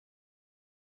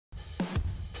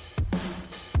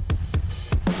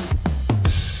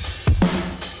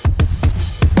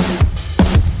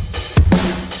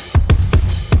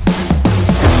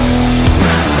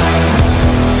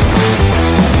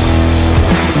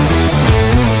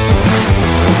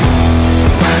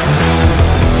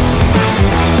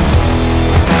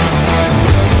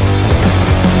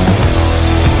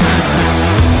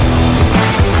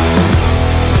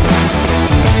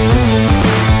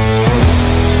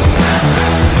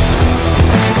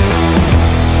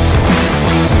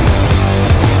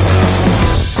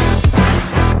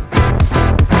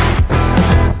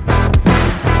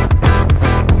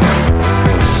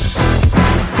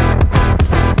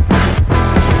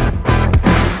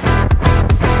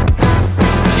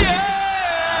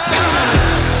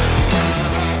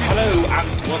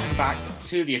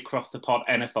to the Across the Pod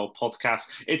NFL podcast.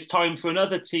 It's time for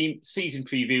another team season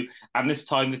preview, and this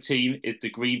time the team is the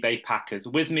Green Bay Packers.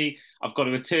 With me, I've got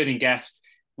a returning guest.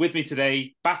 With me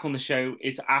today, back on the show,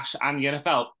 is Ash and the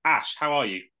NFL. Ash, how are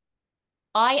you?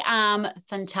 I am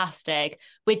fantastic.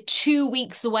 We're 2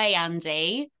 weeks away,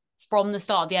 Andy, from the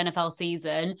start of the NFL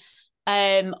season.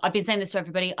 I've been saying this to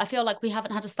everybody. I feel like we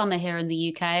haven't had a summer here in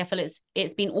the UK. I feel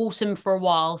it's been autumn for a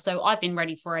while, so I've been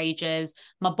ready for ages.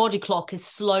 My body clock is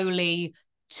slowly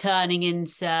turning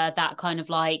into that kind of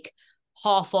like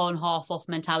half on, half off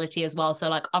mentality as well. So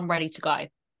like I'm ready to go.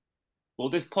 Well,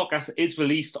 this podcast is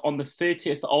released on the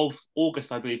 30th of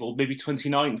August, I believe, or maybe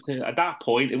 29th. At that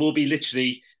point, it will be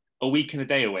literally a week and a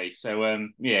day away. So,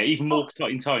 yeah, even more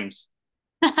exciting times.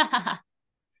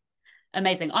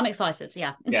 Amazing. I'm excited.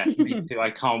 Yeah. Yeah, me too.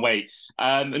 I can't wait.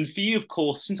 And for you, of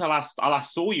course, since I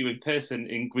last saw you in person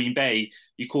in Green Bay,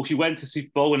 of course, you went to Super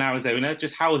Bowl in Arizona.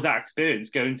 Just how was that experience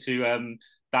going to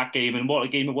that game, and what a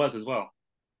game it was as well?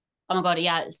 Oh my God,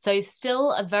 yeah. So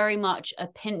still a very much a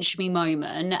pinch me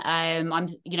moment. I'm,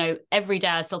 every day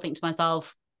I still think to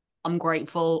myself, I'm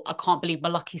grateful. I can't believe my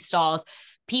lucky stars.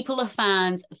 People are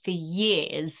fans for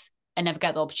years and never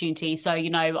get the opportunity. So,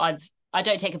 I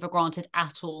don't take it for granted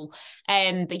at all.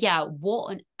 But yeah,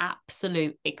 what an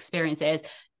absolute experience it is.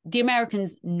 The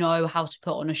Americans know how to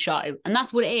put on a show, and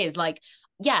that's what it is. Like,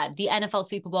 yeah, the NFL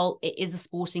Super Bowl, it is a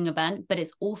sporting event, but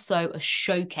it's also a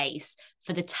showcase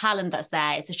for the talent that's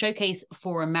there. It's a showcase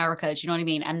for America. Do you know what I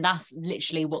mean? And that's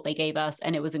literally what they gave us,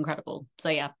 and it was incredible. So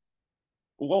yeah.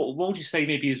 What would you say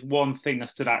maybe is one thing that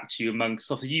stood out to you amongst,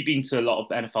 obviously you've been to a lot of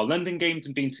NFL London games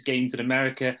and been to games in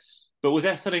America, but was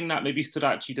there something that maybe stood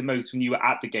out to you the most when you were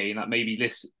at the game that maybe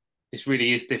this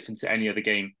really is different to any other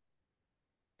game?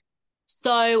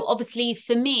 So obviously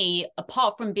for me,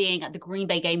 apart from being at the Green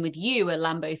Bay game with you at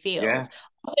Lambeau Field, Yes.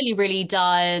 I've only really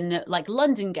done like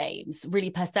London games,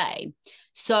 really per se.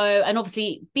 So, and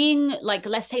obviously being like,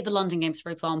 let's take the London games,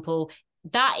 for example,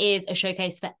 that is a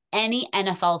showcase for any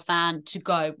NFL fan to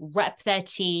go rep their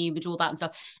team and all that and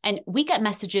stuff. And we get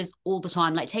messages all the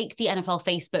time. Like, take the NFL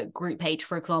Facebook group page,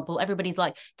 for example. Everybody's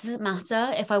like, does it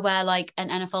matter if I wear like an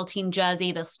NFL team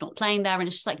jersey that's not playing there? And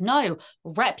it's just like, no,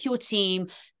 rep your team.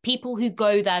 People who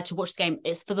go there to watch the game,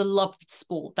 it's for the love of the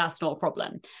sport. That's not a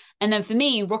problem. And then for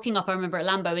me, rocking up, I remember at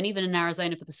Lambeau and even in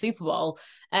Arizona for the Super Bowl,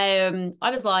 I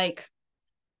was like,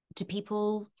 do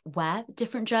people wear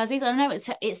different jerseys? I don't know.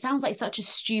 It sounds like such a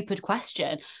stupid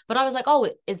question, but I was like, oh,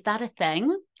 is that a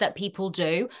thing that people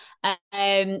do? And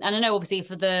I know obviously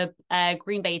for the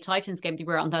Green Bay Titans game they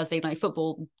were on Thursday Night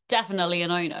Football, definitely a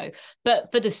no-no. But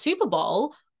for the Super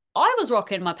Bowl, I was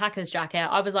rocking my Packers jacket.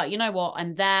 I was like, you know what?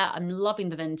 I'm there. I'm loving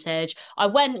the vintage. I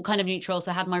went kind of neutral,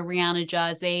 so I had my Rihanna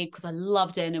jersey because I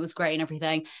loved it and it was great and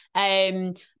everything.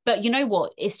 But you know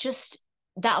what? It's just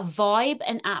that vibe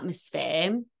and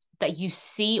atmosphere that you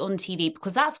see on TV,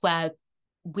 because that's where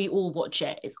we all watch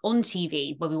it. It's on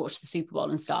TV when we watch the Super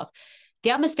Bowl and stuff. The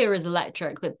atmosphere is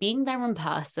electric, but being there in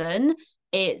person,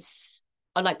 it's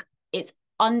like it's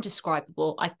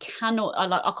undescribable. I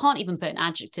can't even put an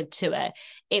adjective to it.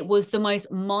 It was the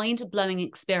most mind-blowing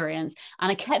experience.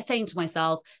 And I kept saying to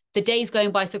myself, the day's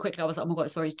going by so quickly. I was like, oh my God,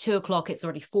 it's already 2 o'clock. It's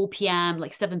already 4 p.m.,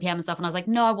 like 7 p.m. and stuff. And I was like,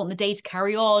 no, I want the day to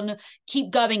carry on, keep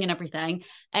going and everything.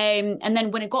 And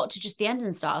then when it got to just the end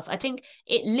and stuff, I think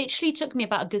it literally took me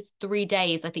about a good 3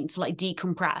 days, I think, to like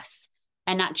decompress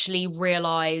and actually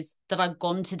realize that I'd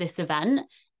gone to this event.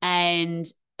 And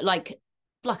like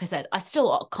I said, I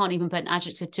still can't even put an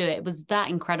adjective to it. It was that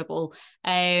incredible.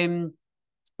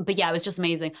 But yeah, it was just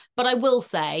amazing. But I will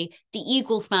say the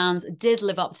Eagles fans did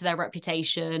live up to their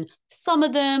reputation. Some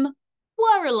of them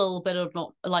were a little bit of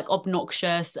not like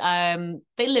obnoxious.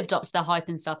 They lived up to their hype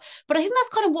and stuff. But I think that's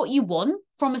kind of what you want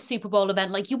from a Super Bowl event.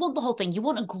 Like, you want the whole thing. You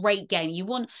want a great game. You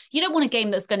don't want a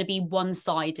game that's going to be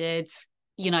one-sided.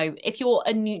 If you're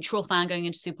a neutral fan going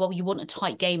into Super Bowl, you want a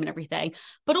tight game and everything.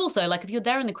 But also, like, if you're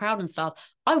there in the crowd and stuff,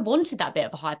 I wanted that bit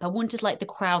of a hype. I wanted like the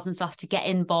crowds and stuff to get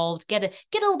involved, get a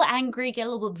little bit angry, get a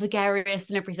little bit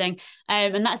gregarious and everything.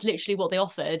 And that's literally what they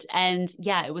offered. And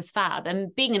yeah, it was fab.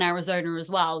 And being in Arizona as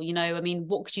well, I mean,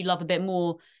 what could you love a bit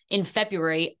more in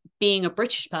February? Being a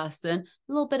British person,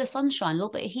 a little bit of sunshine, a little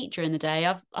bit of heat during the day.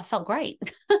 I felt great.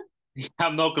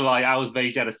 I'm not gonna lie, I was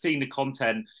very jealous. Seeing the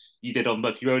content you did on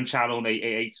both your own channel and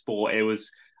 888 Sport, I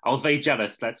was very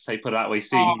jealous, let's say, put it that way,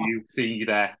 seeing you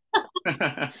there.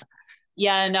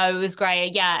 Yeah, no, it was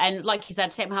great. Yeah. And like you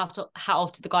said, take my hat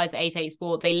off to the guys at 88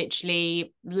 Sport. They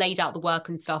literally laid out the work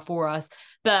and stuff for us.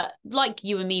 But like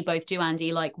you and me both do,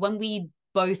 Andy, like when we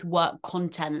both work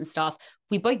content and stuff,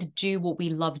 we both do what we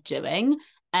love doing.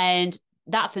 And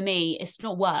that for me, it's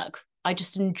not work. I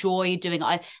just enjoy doing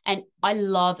it. And I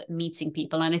love meeting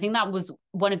people. And I think that was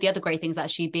one of the other great things,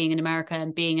 actually, being in America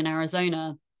and being in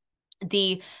Arizona.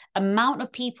 The amount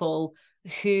of people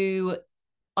who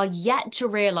are yet to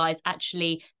realize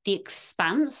actually the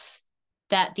expanse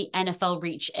that the NFL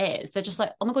reach is. They're just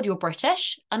like, oh my God, you're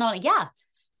British? And I'm like, yeah.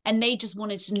 And they just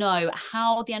wanted to know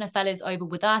how the NFL is over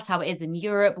with us, how it is in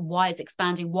Europe, why it's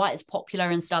expanding, why it's popular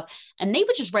and stuff. And they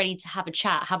were just ready to have a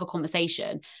chat, have a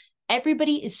conversation.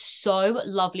 Everybody is so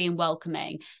lovely and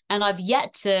welcoming. And I've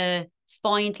yet to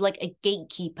find like a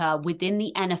gatekeeper within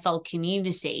the NFL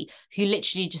community who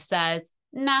literally just says,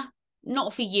 nah,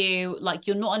 not for you. Like,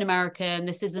 you're not an American.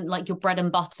 This isn't like your bread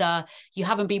and butter. You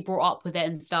haven't been brought up with it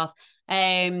and stuff.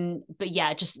 But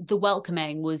yeah, just the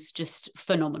welcoming was just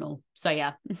phenomenal. So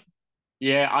yeah.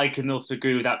 Yeah, I can also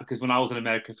agree with that, because when I was in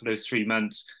America for those 3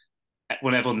 months,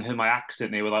 when everyone heard my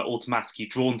accent, they were like automatically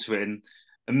drawn to it and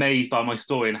amazed by my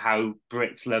story and how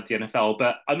Brits love the NFL.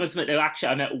 But I must admit, actually,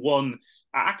 I met one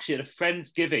actually at a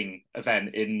Friendsgiving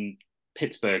event in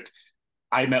Pittsburgh.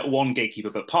 I met one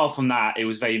gatekeeper, but apart from that, it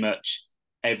was very much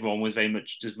everyone was very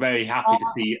much just very happy to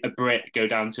see a Brit go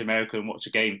down to America and watch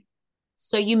a game.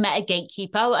 So you met a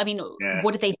gatekeeper. I mean, Yeah.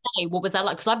 what did they say? What was that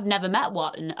like? Because I've never met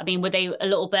one. I mean, were they a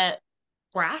little bit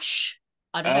brash?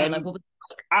 I don't know. Like, Um, what was it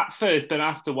like? at first, but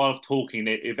after a while of talking,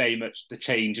 it very much the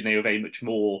change, and they were very much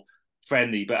more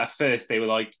friendly. But at first, they were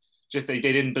like, just they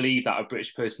didn't believe that a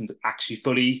British person actually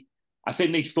fully. I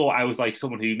think they thought I was like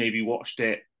someone who maybe watched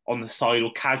it on the side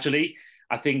or casually.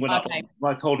 I think Okay.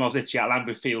 when I told them I was literally at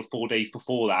Lambeau Field 4 days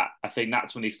before that, I think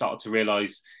that's when they started to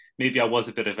realise maybe I was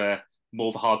a bit of a more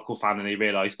of a hardcore fan than they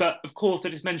realised. But of course, I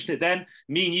just mentioned it then.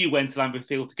 Me and you went to Lambeau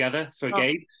Field together for a Oh,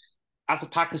 game. As a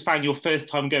Packers fan, your first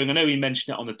time going, I know you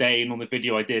mentioned it on the day and on the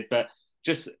video I did, but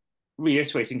just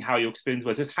reiterating how your experience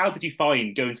was, just how did you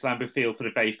find going to Lambeau Field for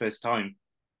the very first time?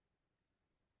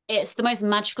 it's the most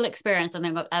magical experience I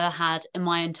think I've ever had in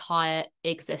my entire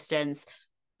existence.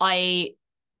 I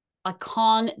I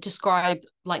can't describe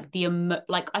like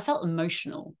like I felt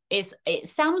emotional. It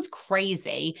sounds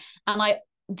crazy, and I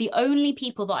the only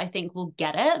people that I think will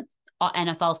get it are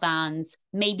NFL fans,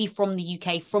 maybe from the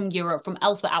UK, from Europe, from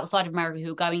elsewhere outside of America,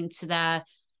 who are going to their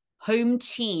home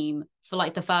team for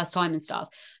like the first time and stuff.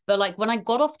 But like when I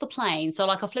got off the plane, so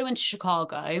like I flew into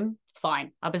Chicago,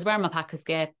 fine. I was wearing my Packers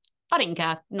gear. I didn't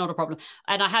care, not a problem.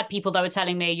 And I had people that were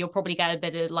telling me you'll probably get a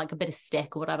bit of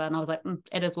stick or whatever, and I was like,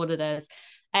 it is what it is.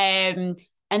 Um,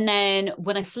 and then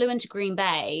when I flew into Green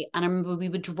Bay, and I remember we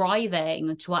were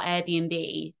driving to our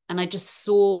Airbnb, and I just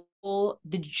saw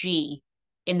the G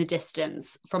in the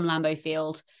distance from Lambeau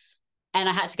Field. And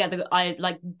I had to I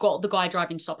like got the guy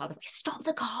driving to stop. I was like, stop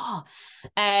the car.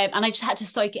 And I just had to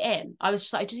soak it in. I was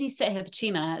just like, I just need to sit here for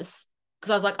 2 minutes,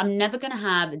 because I was like, I'm never going to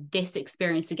have this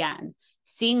experience again.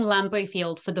 Seeing Lambeau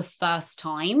Field for the first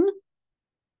time,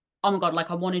 oh my God,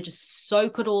 like I want to just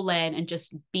soak it all in and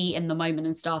just be in the moment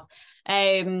and stuff.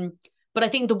 But I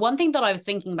think the one thing that I was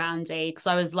thinking about, Andy, because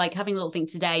I was like having a little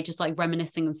think today, just like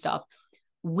reminiscing and stuff.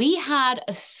 We had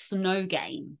a snow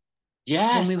game when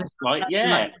Yes, we were that's right. Yeah,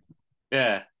 like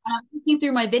yeah. looking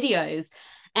through my videos,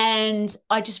 and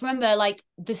I just remember like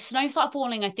the snow started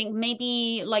falling, I think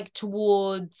maybe like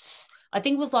towards, I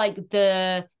think it was like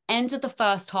the end of the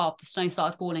first half, the snow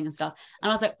started falling and stuff. And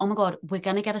I was like, oh my God, we're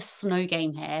going to get a snow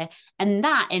game here. And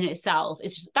that in itself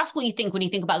is just, that's what you think when you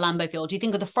think about Lambeau Field. You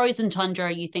think of the frozen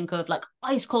tundra, you think of like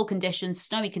ice cold conditions,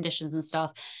 snowy conditions and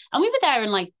stuff. And we were there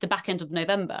in like the back end of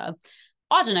November.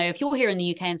 I don't know if you're here in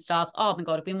the UK and stuff. Oh my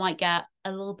God, we might get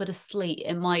a little bit of sleet.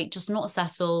 It might just not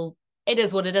settle. It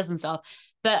is what it is and stuff.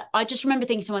 But I just remember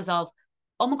thinking to myself,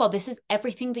 oh my God, this is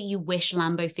everything that you wish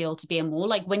Lambeau Field to be and more.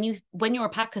 Like when you're a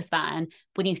Packers fan,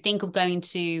 when you think of going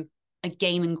to a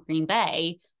game in Green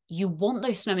Bay, you want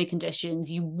those snowy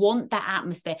conditions, you want that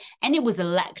atmosphere. And it was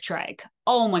electric.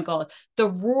 Oh my God. The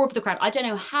roar of the crowd. I don't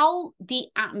know how the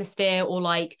atmosphere or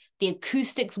like the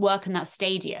acoustics work in that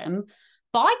stadium.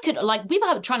 But I could, like, we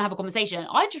were trying to have a conversation.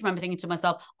 I just remember thinking to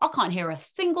myself, I can't hear a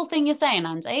single thing you're saying,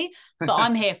 Andy, but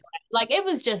I'm here for it. Like, it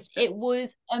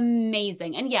was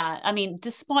amazing. And yeah, I mean,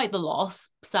 despite the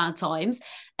loss, sad times,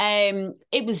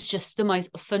 it was just the most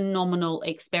phenomenal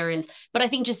experience. But I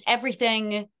think just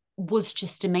everything was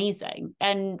just amazing.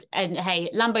 And hey,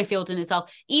 Lambeau Field in itself,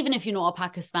 even if you're not a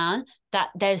Packers fan,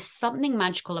 that there's something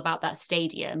magical about that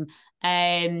stadium.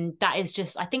 That is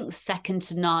just, I think, second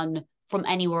to none from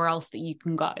anywhere else that you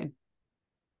can go.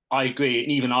 I agree,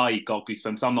 and even I got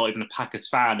goosebumps. I'm not even a Packers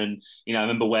fan, and I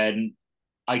remember when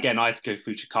again I had to go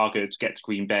through Chicago to get to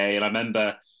Green Bay, and I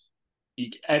remember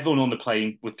everyone on the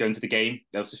plane was going to the game.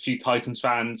 There was a few Titans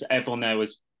fans. Everyone there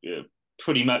was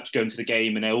pretty much going to the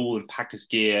game, and they're all in Packers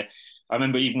gear. I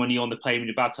remember even when you're on the plane, when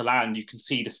you're about to land, you can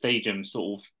see the stadium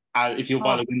sort of, if you're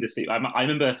by Oh, the window seat. I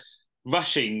remember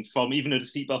rushing from, even though the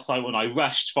seatbelt sign went, I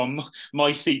rushed from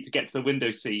my seat to get to the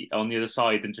window seat on the other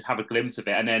side and just have a glimpse of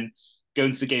it. And then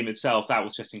going to the game itself, that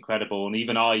was just incredible. And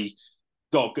even I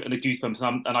got the goosebumps,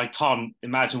 and I can't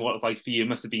imagine what it's like for you. It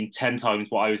must have been 10 times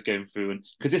what I was going through. And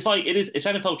because it's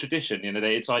NFL tradition,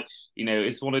 it's like,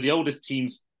 it's one of the oldest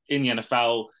teams in the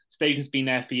NFL. Stadium's been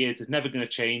there for years. It's never going to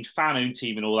change. Fan-owned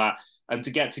team and all that. And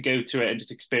to get to go to it and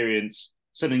just experience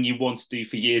something you want to do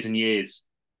for years and years,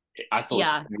 I thought it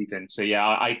yeah. was amazing. So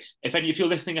yeah, if you're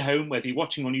listening at home, whether you're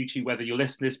watching on YouTube, whether you're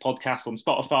listening to this podcast on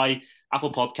Spotify,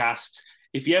 Apple Podcasts,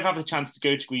 if you ever have the chance to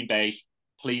go to Green Bay,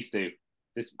 please do.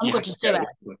 Oh my God, just do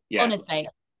it. Yeah. Honestly,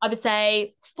 I would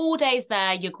say 4 days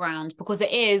there, you're grand, because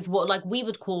it is what like we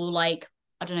would call like,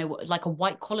 I don't know, what, like a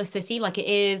white collar city. Like it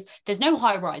is, there's no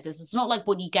high rises. It's not like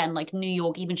what you get in like New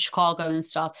York, even Chicago and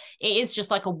stuff. It is just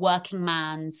like a working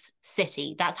man's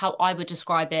city. That's how I would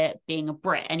describe it, being a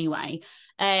Brit anyway.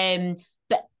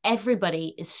 But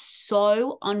everybody is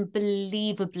so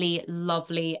unbelievably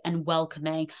lovely and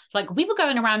welcoming. Like we were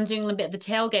going around doing a bit of the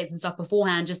tailgates and stuff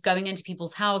beforehand, just going into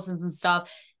people's houses and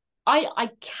stuff. I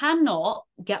cannot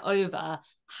get over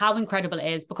how incredible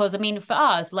it is, because I mean, for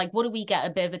us, like, what do we get a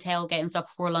bit of a tailgate and stuff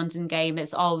before a London game?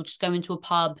 It's just go into a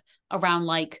pub around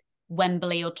like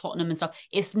Wembley or Tottenham and stuff.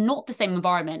 It's not the same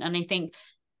environment. And I think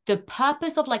the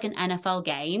purpose of like an NFL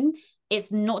game, it's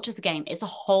not just a game, it's a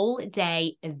whole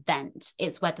day event.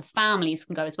 It's where the families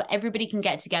can go, it's where everybody can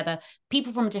get together,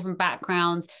 people from different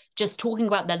backgrounds, just talking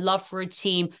about their love for a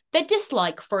team, their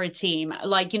dislike for a team,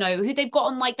 like, who they've got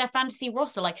on like their fantasy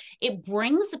roster. Like it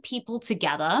brings people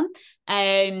together.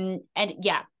 And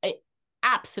yeah,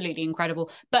 absolutely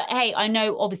incredible. But hey, I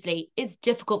know obviously it's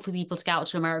difficult for people to get out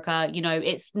to America.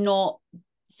 It's not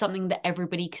something that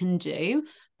everybody can do.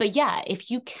 But yeah,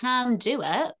 if you can do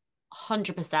it,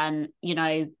 100%,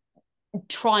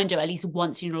 try and do it at least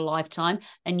once in your lifetime,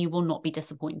 and you will not be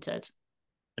disappointed.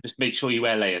 Just make sure you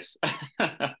wear layers. Oh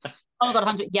my God,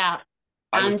 100. Yeah.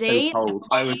 I was so Andy, cold.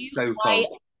 I was so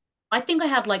cold. I think I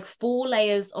had like 4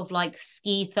 layers of like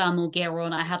ski thermal gear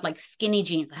on. I had like skinny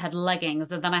jeans, I had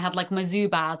leggings, and then I had like my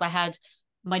Zubaz. I had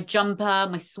my jumper,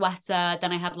 my sweater,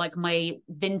 then I had like my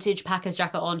vintage Packers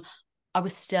jacket on. I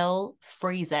was still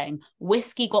freezing.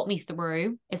 Whiskey got me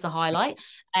through. It's a highlight.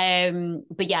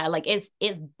 But yeah, like it's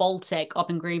Baltic up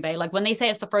in Green Bay. Like when they say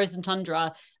it's the frozen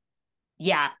tundra,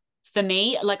 yeah. For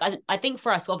me, like I think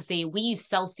for us, obviously, we use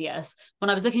Celsius. When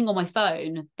I was looking on my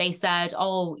phone, they said,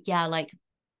 oh yeah, like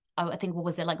I think what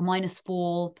was it, like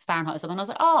 -4 Fahrenheit or something. I was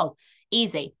like, oh,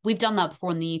 easy. We've done that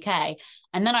before in the UK.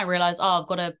 And then I realized, oh, I've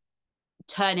got to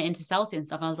turn it into Celsius and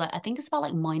stuff. And I was like, I think it's about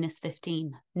like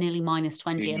 -15, nearly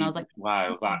 -20. And I was like,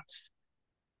 wow, oh. that's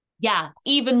Yeah,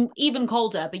 even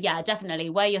colder. But yeah, definitely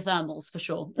wear your thermals for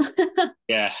sure.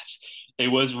 yes, it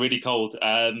was really cold.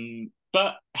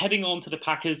 But heading on to the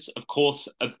Packers, of course,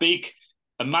 a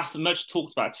massive, much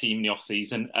talked about team in the off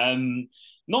season.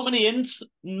 Not many ins,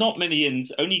 not many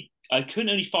ins. I couldn't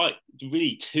only find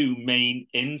really 2 main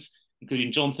ins,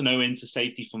 including Jonathan Owens, a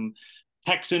safety from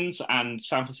Texans, and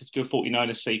San Francisco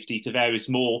 49ers safety, to various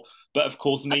more. But of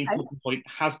course, the main talking point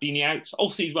has been the outs.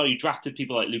 Obviously, as well, you drafted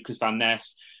people like Lucas Van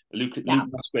Ness, Luke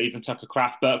Musgrave, and Tucker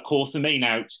Kraft. But of course, the main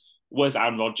out was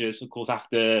Aaron Rodgers. Of course,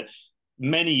 after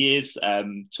many years,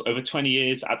 over 20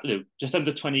 years, just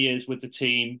under 20 years with the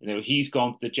team, he's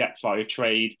gone to the Jets via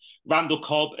trade. Randall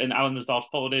Cobb and Alan Lazard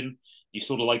followed him. You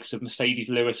saw the likes of Mercedes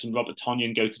Lewis and Robert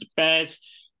Tonyan go to the Bears.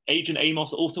 Adrian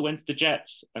Amos also went to the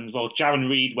Jets, and Jaron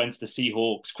Reed went to the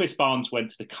Seahawks. Chris Barnes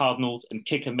went to the Cardinals, and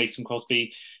kicker Mason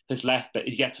Crosby has left, but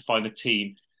is yet to find a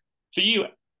team. For you,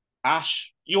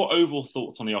 Ash, your overall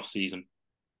thoughts on the offseason?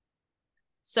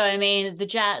 So, I mean, the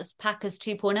Jets, Packers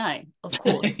 2.0, of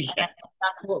course. Yeah.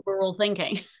 That's what we're all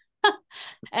thinking.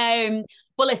 Well,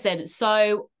 listen,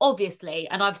 so obviously,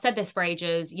 and I've said this for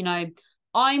ages,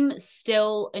 I'm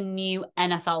still a new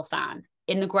NFL fan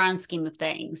in the grand scheme of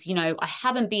things. I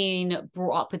haven't been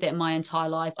brought up with it my entire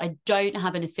life. I don't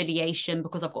have an affiliation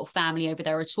because I've got family over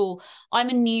there at all. I'm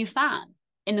a new fan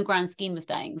in the grand scheme of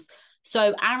things.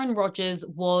 So Aaron Rodgers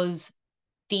was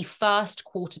the first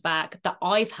quarterback that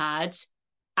I've had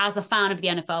as a fan of the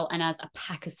NFL and as a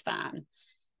Packers fan.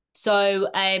 So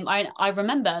I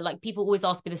remember, like, people always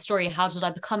ask me the story, how did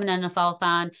I become an NFL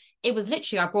fan? It was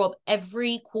literally, I brought up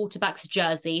every quarterback's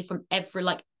jersey from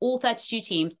all 32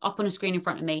 teams up on a screen in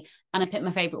front of me, and I picked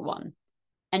my favorite one.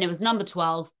 And it was number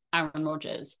 12, Aaron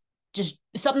Rodgers. Just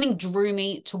something drew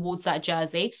me towards that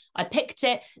jersey. I picked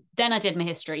it, then I did my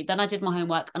history, then I did my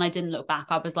homework, and I didn't look back.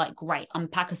 I was like, great, I'm a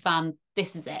Packers fan.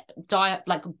 This is it.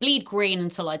 Bleed green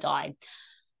until I die.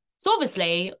 So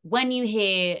obviously, when you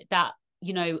hear that,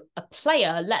 a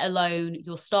player, let alone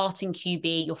your starting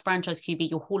QB, your franchise QB,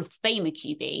 your Hall of Famer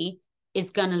QB, is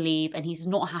going to leave and he's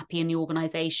not happy in the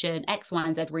organization, X, Y,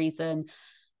 and Z reason,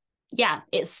 yeah,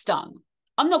 it stung.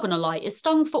 I'm not going to lie, it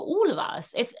stung for all of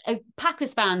us. If a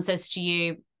Packers fan says to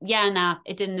you, yeah, nah,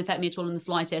 it didn't affect me at all in the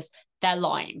slightest, they're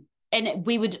lying. And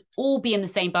we would all be in the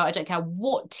same boat. I don't care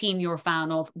what team you're a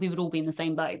fan of, we would all be in the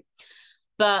same boat.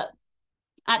 But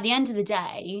at the end of the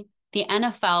day, the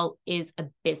NFL is a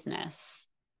business.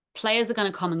 Players are going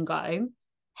to come and go.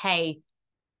 Hey,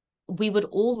 we would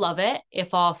all love it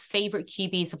if our favorite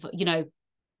QBs,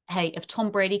 hey, if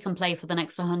Tom Brady can play for the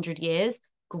next 100 years,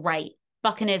 great.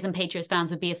 Buccaneers and Patriots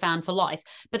fans would be a fan for life.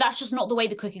 But that's just not the way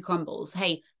the cookie crumbles.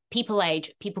 Hey, people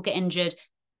age, people get injured.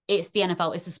 It's the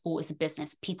NFL, it's a sport, it's a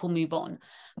business. People move on.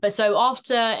 But so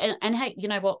after, and hey, you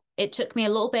know what? It took me a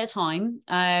little bit of time.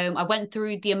 I went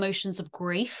through the emotions of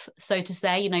grief, so to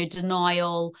say,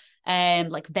 denial,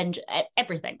 like vengeance,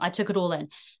 everything. I took it all in.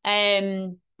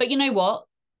 But you know what?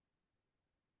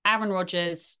 Aaron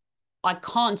Rodgers, I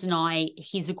can't deny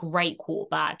he's a great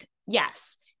quarterback.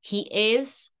 Yes, he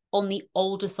is on the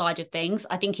older side of things.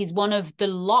 I think he's one of the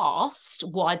last,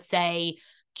 what I'd say,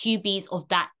 QBs of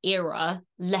that era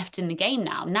left in the game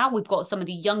now. Now we've got some of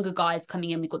the younger guys coming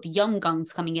in. We've got the young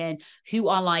guns coming in who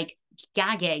are like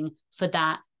gagging for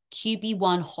that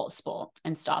QB1 hotspot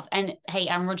and stuff. And hey,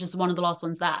 Aaron Rodgers is one of the last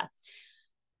ones there.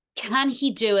 Can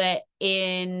he do it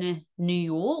in New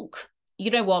York?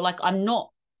 You know what? Like, I'm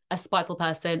not a spiteful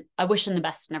person. I wish him the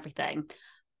best and everything.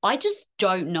 I just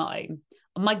don't know.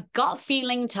 My gut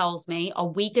feeling tells me, are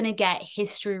we going to get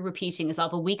history repeating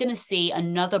itself? Are we going to see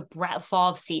another Brett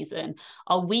Favre season?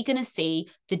 Are we going to see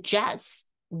the Jets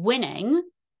winning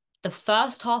the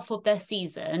first half of their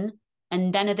season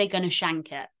and then are they going to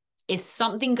shank it? Is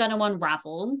something going to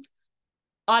unravel?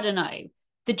 I don't know.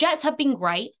 The Jets have been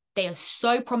great. They are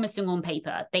so promising on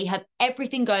paper. They have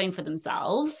everything going for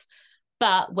themselves.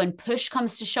 But when push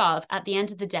comes to shove, at the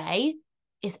end of the day,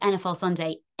 it's NFL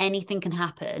Sunday. Anything can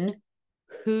happen.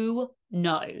 Who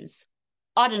knows?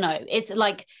 I don't know. I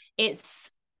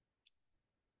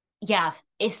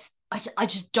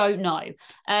just don't know.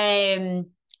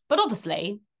 But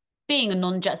obviously, being a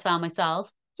non-Jets fan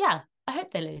myself, yeah, I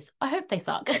hope they lose. I hope they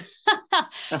suck.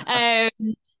 So I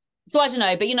don't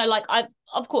know, but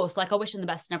of course, I wish them the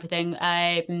best and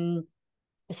everything.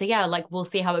 So yeah, we'll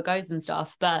see how it goes and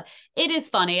stuff. But it is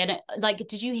funny. And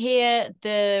did you hear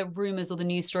the rumors or the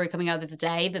news story coming out the other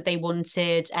day that they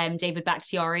wanted David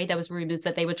Bakhtiari? There was rumors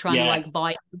that they were trying to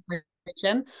buy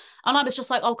him. And I was just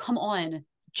like, oh, come on,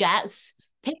 Jets.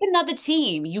 Pick another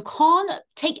team. You can't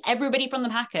take everybody from the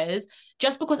Packers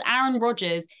just because Aaron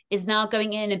Rodgers is now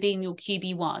going in and being your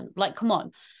QB1. Come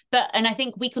on. And I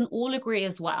think we can all agree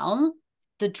as well,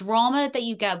 the drama that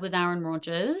you get with Aaron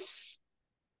Rodgers,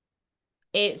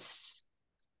 it's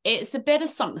a bit of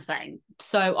something.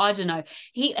 So I don't know.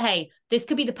 This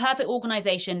could be the perfect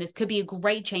organization. This could be a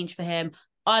great change for him.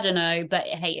 I don't know, but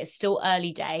hey, it's still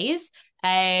early days. So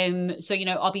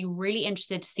I'll be really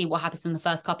interested to see what happens in the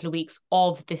first couple of weeks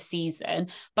of this season.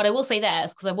 But I will say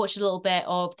this, because I watched a little bit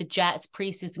of the Jets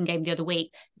preseason game the other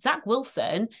week. Zach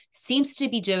Wilson seems to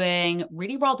be doing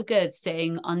really rather good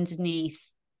sitting underneath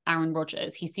Aaron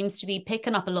Rodgers. He seems to be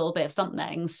picking up a little bit of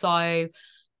something. So I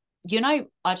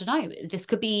don't know. This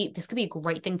could be a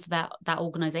great thing for that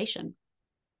organization.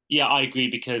 Yeah, I agree,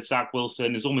 because Zach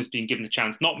Wilson has almost been given a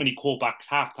chance. Not many quarterbacks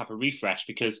have to have a refresh,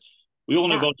 because we all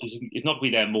know Rodgers is not going to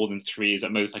be there more than 3 years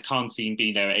at most. I can't see him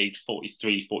being there at age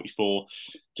 43, 44,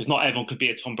 because not everyone could be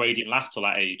a Tom Brady and last till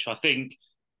that age. I think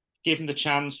given the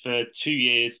chance for 2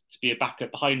 years to be a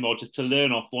backup behind Rodgers, to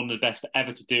learn off one of the best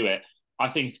ever to do it, I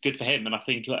think it's good for him, and I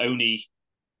think it'll only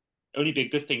be a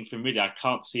good thing for him, really. I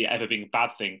can't see it ever being a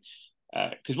bad thing,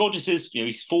 because Rodgers is,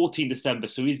 he's 14 December,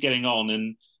 so he's getting on,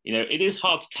 and it is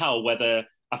hard to tell whether.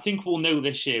 I think we'll know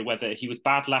this year whether he was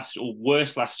bad last year or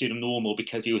worse last year than normal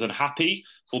because he was unhappy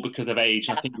or because of age.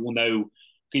 I think we'll know.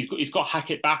 He's got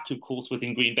Hackett back, of course,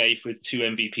 within Green Bay for his 2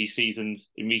 MVP seasons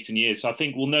in recent years. So I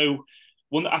think we'll know.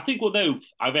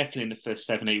 I reckon in the first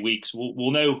 7-8 weeks,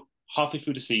 we'll know halfway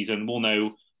through the season. We'll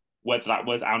know whether that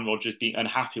was Aaron Rodgers being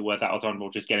unhappy, or whether that was Aaron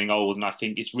Rodgers getting old. And I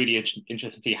think it's really interesting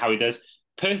to see how he does.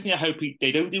 Personally, I hope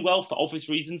they don't do well for obvious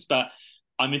reasons, but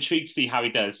I'm intrigued to see how he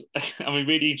does. I'm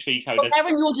really intrigued how he does. They're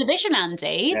in your division,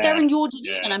 Andy. Yeah. They're in your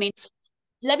division. Yeah. I mean,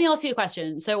 let me ask you a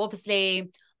question. So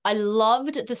obviously, I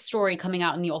loved the story coming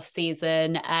out in the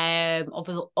off-season.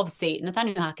 Obviously,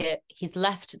 Nathaniel Hackett, he's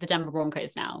left the Denver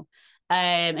Broncos now.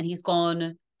 And he's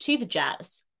gone to the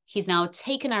Jets. He's now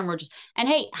taken Aaron Rodgers. And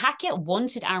hey, Hackett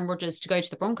wanted Aaron Rodgers to go to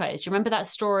the Broncos. Do you remember that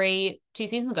story 2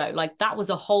 seasons ago? Like, that was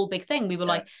a whole big thing. We were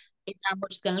like, is Aaron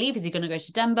Rodgers going to leave? Is he going to go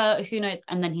to Denver? Who knows?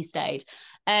 And then he stayed.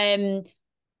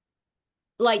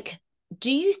 Like,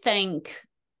 do you think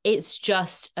it's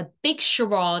just a big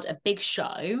charade, a big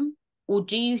show? Or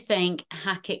do you think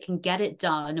Hackett can get it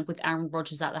done with Aaron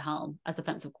Rodgers at the helm as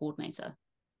offensive coordinator?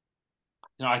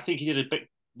 I think he did a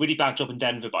really bad job in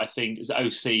Denver, but I think as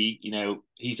OC,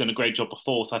 he's done a great job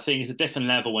before. So I think it's a different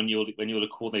level when you're the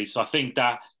coordinator. So I think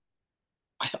that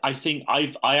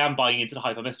I am buying into the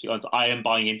hype. I must be honest, I am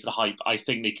buying into the hype. I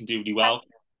think they can do really well.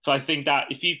 So I think that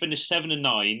if you finish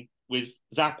 7-9 with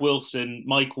Zach Wilson,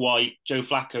 Mike White, Joe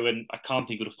Flacco, and I can't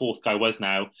think of the fourth guy was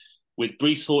now, with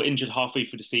Breece Hall injured halfway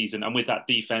through the season, and with that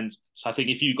defense, so I think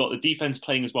if you got the defense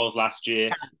playing as well as last year,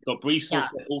 you've got Breece Hall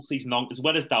all season long, as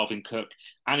well as Dalvin Cook,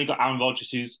 and you've got Aaron Rodgers,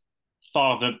 who's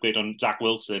far of an upgrade on Zach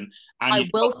Wilson. And I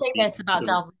will say this about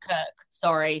Dalvin Cook,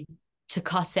 sorry to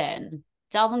cut in.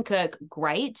 Dalvin Cook,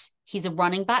 great. He's a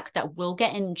running back that will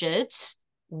get injured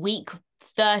week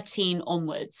 13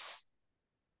 onwards.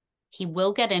 He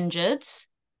will get injured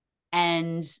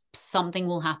and something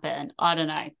will happen. I don't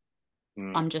know.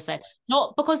 I'm just saying,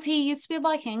 not because he used to be a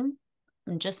Viking.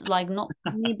 I'm just like, not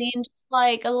me being just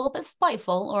like a little bit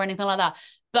spiteful or anything like that.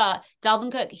 But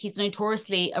Dalvin Cook, he's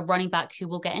notoriously a running back who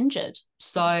will get injured.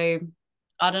 So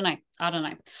I don't know.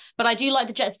 But I do like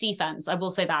the Jets defense. I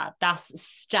will say that. That's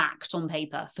stacked on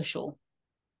paper for sure.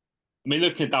 I mean,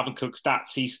 looking at Dalvin Cook's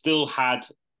stats, he still had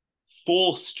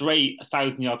 4 straight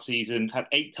 1,000-yard seasons, had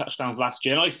 8 touchdowns last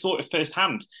year. And I saw it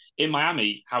firsthand in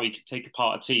Miami, how he could take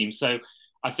apart a team. So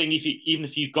I think even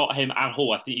if you've got him and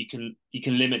Hall, I think you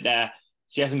can limit there.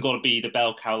 So he hasn't got to be the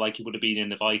bell cow like he would have been in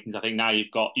the Vikings. I think now you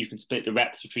can split the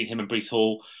reps between him and Breece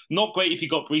Hall. Not great if you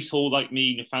got Breece Hall like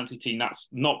me in your fantasy team. That's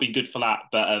not been good for that.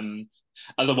 But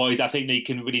otherwise, I think they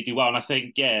can really do well. And I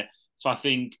think so I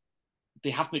think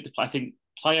they have to make the. I think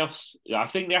playoffs. I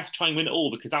think they have to try and win it all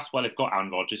because that's why they've got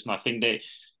Aaron Rodgers, and I think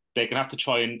they're gonna have to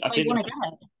try and. They're gonna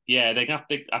have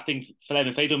to. I think for them,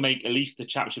 if they don't make at least the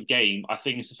championship game, I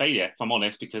think it's a failure. If I'm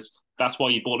honest, because that's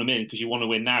why you brought them in because you want to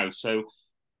win now. So.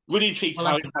 Really intrigued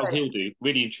how he'll do.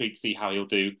 Really intrigued to see how he'll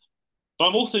do. But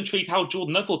I'm also intrigued how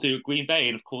Jordan Love will do at Green Bay.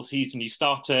 And of course, he's a new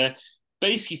starter,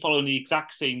 basically following the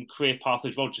exact same career path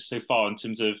as Rodgers so far in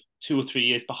terms of 2 or 3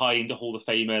 years behind the Hall of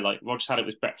Famer. Like Rodgers had it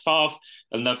with Brett Favre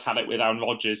and Love's had it with Aaron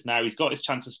Rodgers. Now he's got his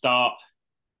chance to start.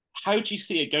 How do you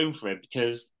see it going for him?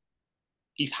 Because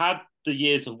he's had the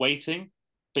years of waiting,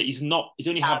 but he's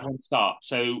only had one start.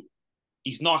 So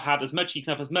he's not had as much. He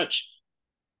can have as much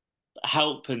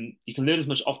help and you can learn as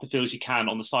much off the field as you can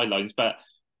on the sidelines, but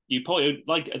you probably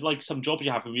like some job you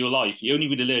have in your life, you only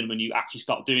really learn when you actually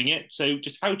start doing it. So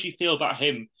just how do you feel about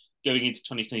him going into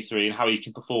 2023 and how he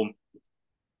can perform?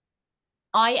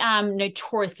 I am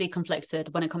notoriously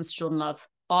conflicted when it comes to Jordan Love.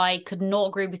 I could not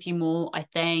agree with you more. I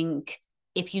think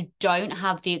if you don't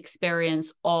have the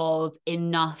experience of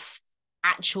enough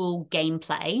actual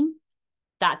gameplay,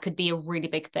 that could be a really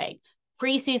big thing.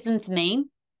 Preseason for me,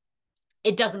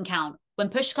 it doesn't count. When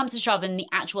push comes to shove in the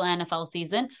actual NFL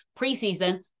season,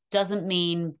 preseason doesn't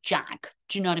mean jack.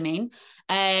 Do you know what I mean?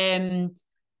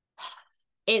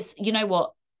 It's, you know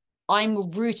what?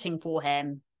 I'm rooting for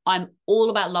him. I'm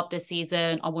all about Love this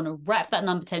season. I want to rep that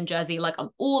number 10 jersey. Like, I'm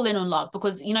all in on Love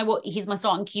because you know what? He's my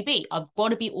starting QB. I've got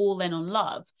to be all in on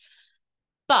Love.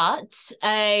 But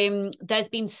there's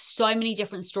been so many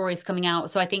different stories coming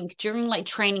out. So I think during like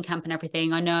training camp and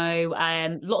everything, I know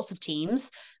lots of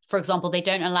teams, for example, they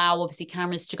don't allow obviously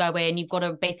cameras to go in. You've got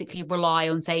to basically rely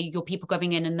on, say, your people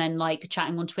going in and then like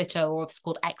chatting on Twitter, or it's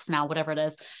called X now, whatever it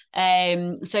is.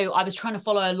 So I was trying to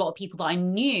follow a lot of people that I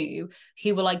knew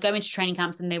who were like going to training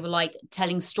camps and they were like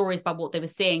telling stories about what they were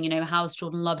seeing. You know, how's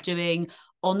Jordan Love doing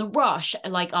on the rush?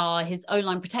 Like, his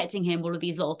O-line protecting him? All of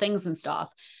these little things and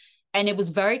stuff. And it was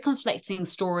very conflicting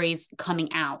stories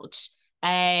coming out.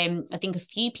 I think a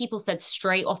few people said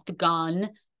straight off the gun,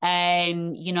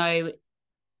 you know,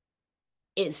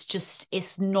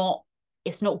 it's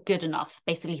not good enough,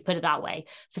 basically, put it that way.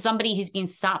 For somebody who's been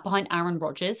sat behind Aaron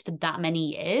Rodgers for that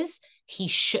many years, he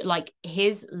should, like,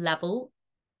 his level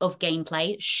of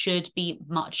gameplay should be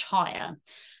much higher.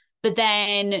 But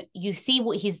then you see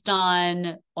what he's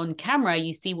done on camera.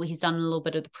 You see what he's done in a little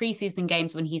bit of the preseason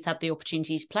games when he's had the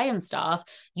opportunity to play and stuff.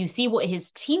 You see what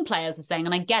his team players are saying.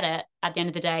 And I get it. At the end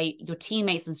of the day, your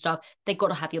teammates and stuff, they've got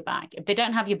to have your back. If they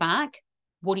don't have your back,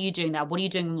 what are you doing there? What are you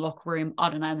doing in the locker room? I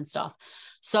don't know, and stuff.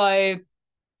 So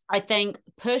I think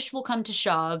push will come to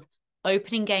shove.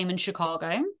 Opening game in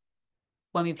Chicago,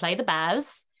 when we play the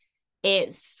Bears,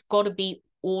 it's got to be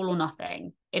all or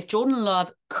nothing. if Jordan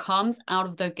Love comes out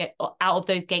of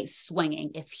those gates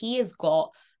swinging, if he has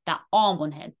got that arm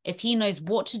on him, if he knows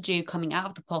what to do coming out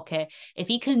of the pocket, if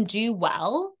he can do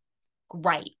well,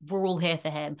 great. We're all here for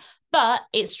him. But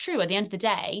it's true, at the end of the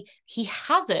day, he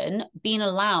hasn't been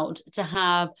allowed to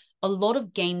have a lot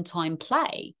of game time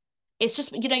play. It's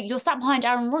just, you're sat behind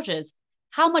Aaron Rodgers.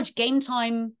 How much game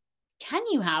time can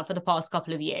you have for the past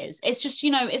couple of years? It's just,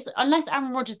 it's unless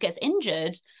Aaron Rodgers gets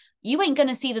injured, you ain't going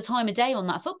to see the time of day on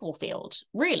that football field,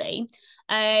 really.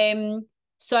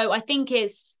 So I think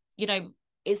it's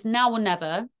now or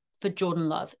never for Jordan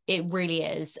Love. It really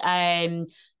is.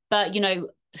 But,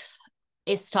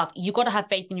 it's tough. You've got to have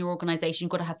faith in your organization.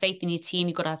 You've got to have faith in your team.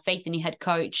 You've got to have faith in your head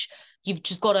coach. You've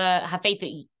just got to have faith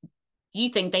that you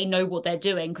think they know what they're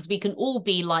doing, because we can all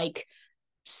be like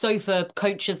sofa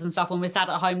coaches and stuff when we're sat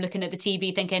at home looking at the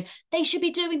TV thinking they should be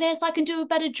doing this. I can do a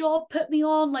better job. Put me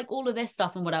on, like all of this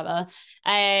stuff and whatever.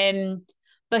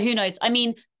 But who knows? I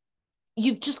mean,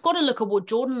 you've just got to look at what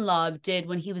Jordan Love did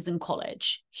when he was in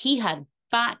college. He had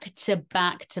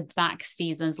back-to-back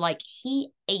seasons. Like, he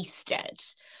aced it.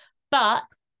 But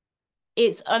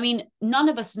none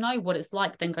of us know what it's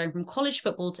like then going from college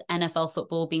football to NFL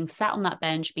football, being sat on that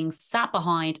bench, being sat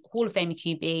behind Hall of Fame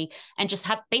QB, and just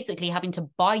basically having to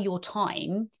buy your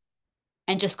time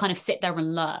and just kind of sit there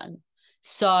and learn.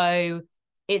 So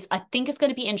I think it's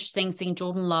going to be interesting seeing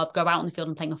Jordan Love go out on the field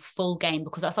and playing a full game,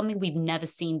 because that's something we've never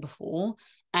seen before.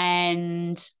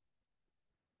 And,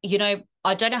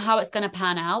 I don't know how it's going to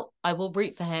pan out. I will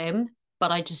root for him,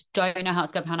 but I just don't know how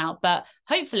it's going to pan out. But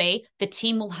hopefully the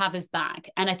team will have his back.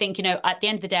 And I think, at the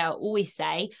end of the day, I always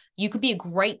say you could be a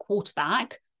great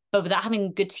quarterback, but without having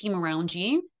a good team around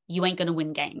you, you ain't going to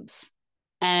win games.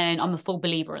 And I'm a full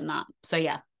believer in that. So,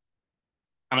 yeah.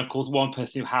 And of course, one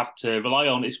person you have to rely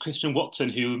on is Christian Watson,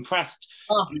 who impressed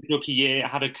in his rookie year.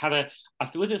 I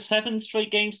think, was it 7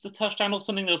 straight games to touchdown or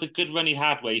something? There was a good run he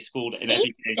had where he scored in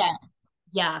every game.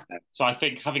 Yeah. So I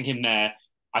think having him there,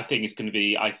 I think it's going to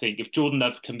be, if Jordan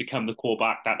Love can become the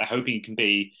quarterback that they're hoping he can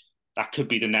be, that could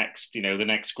be the next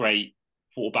great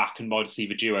quarterback and wide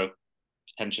receiver duo,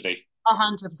 potentially.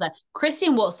 100%.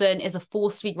 Christian Watson is a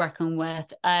force to be reckoned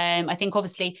with. I think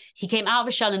obviously he came out of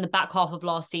a shell in the back half of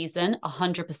last season,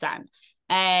 100%.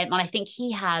 And I think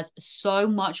he has so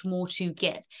much more to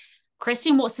give.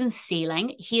 Christian Watson's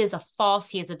ceiling, he is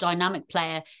a dynamic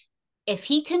player. If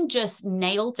he can just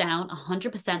nail down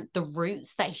 100% the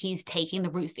routes that he's taking,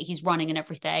 the routes that he's running and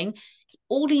everything,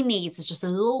 all he needs is just a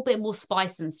little bit more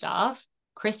spice and stuff.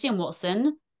 Christian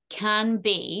Watson can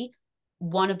be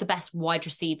one of the best wide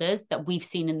receivers that we've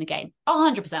seen in the game.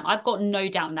 100%. I've got no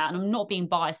doubt in that, and I'm not being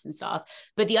biased and stuff.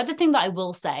 But the other thing that I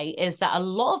will say is that a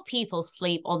lot of people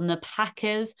sleep on the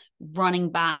Packers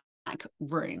running back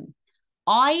room.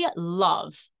 I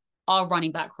love our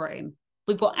running back room.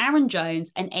 We've got Aaron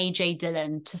Jones and AJ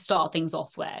Dillon to start things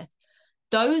off with.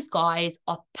 Those guys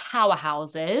are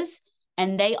powerhouses,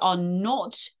 and they are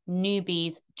not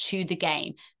newbies to the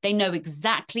game. They know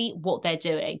exactly what they're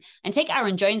doing. And take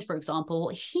Aaron Jones, for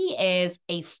example. He is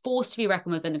a force to be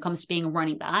reckoned with when it comes to being a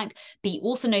running back, but he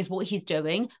also knows what he's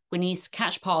doing when he needs to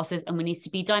catch passes and when he needs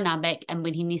to be dynamic and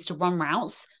when he needs to run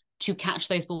routes to catch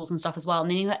those balls and stuff as well.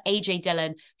 And then you have AJ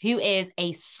Dillon, who is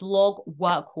a slog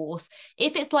workhorse.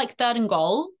 If it's like 3rd and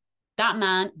goal, that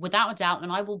man, without a doubt,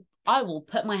 and I will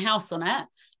put my house on it,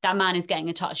 that man is getting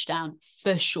a touchdown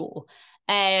for sure.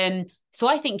 So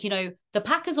I think, the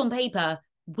Packers on paper,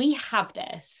 we have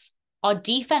this. Our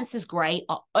defense is great.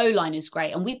 Our O-line is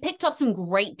great. And we picked up some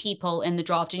great people in the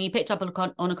draft, and you picked up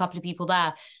on a couple of people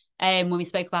there. When we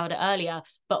spoke about it earlier.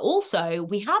 But also,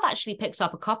 we have actually picked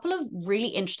up a couple of really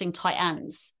interesting tight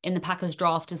ends in the Packers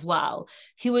draft as well,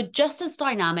 who are just as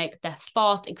dynamic. They're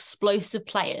fast, explosive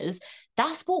players.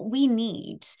 That's what we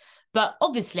need. But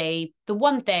obviously, the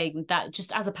one thing that,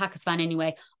 just as a Packers fan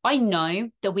anyway, I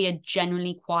know that we are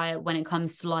generally quiet when it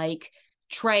comes to like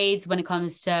trades, when it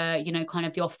comes to, kind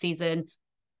of the off season.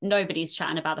 Nobody's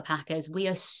chatting about the Packers. We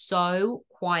are so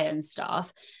quiet and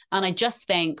stuff. And I just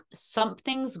think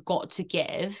something's got to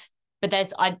give. But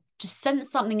I just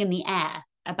sense something in the air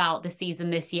about the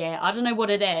season this year. I don't know what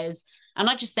it is. And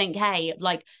I just think, hey,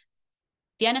 like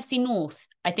the NFC North,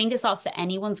 I think it's up for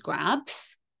anyone's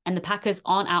grabs. And the Packers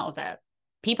aren't out of it.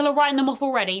 People are writing them off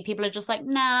already. People are just like,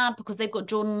 nah, because they've got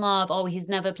Jordan Love. Oh, he's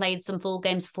never played some full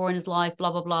games before in his life, blah,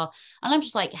 blah, blah. And I'm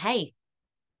just like, hey,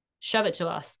 show it to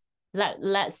us.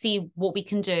 Let's see what we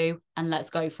can do and let's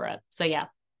go for it. So, yeah.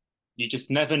 You just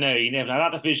never know. You never know.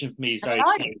 That division for me is very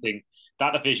exciting.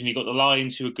 That division, you got the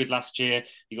Lions, who were good last year.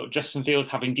 You got Justin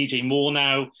Fields having DJ Moore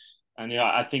now. And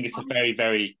I think it's a very,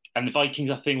 very... And the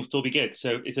Vikings, I think, will still be good.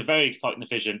 So it's a very exciting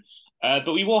division.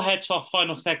 But we will head to our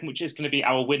final segment, which is going to be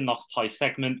our win-loss tie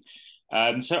segment.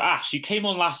 So, Ash, you came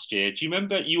on last year. Do you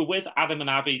remember you were with Adam and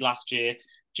Abby last year?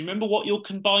 Do you remember what your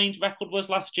combined record was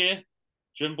last year? Do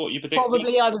you remember what you predicted?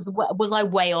 Probably I was I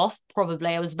way off? Probably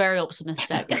I was very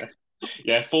optimistic.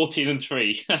 Yeah,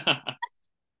 14-3.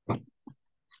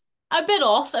 A bit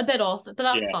off, but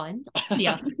that's Yeah. fine.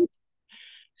 Yeah.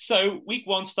 So week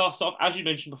one starts off, as you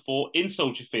mentioned before, in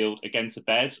Soldier Field against the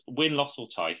Bears. Win, loss, or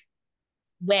tie?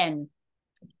 Win.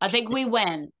 I think we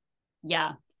win.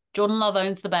 Yeah. Jordan Love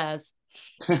owns the Bears.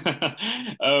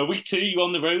 Week two, you're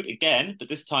on the road again, but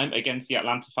this time against the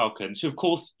Atlanta Falcons, who, of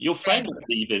course, your friend, I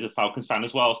believe, is a Falcons fan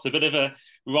as well. So a bit of a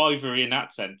rivalry in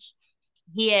that sense.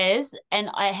 He is. And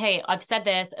I've said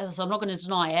this, so I'm not going to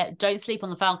deny it. Don't sleep on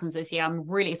the Falcons this year. I'm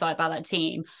really excited about that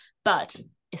team. But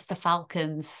it's the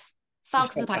Falcons.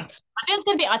 Falcons and the Packers. I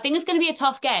think it's gonna be a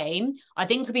tough game. I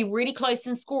think it could be really close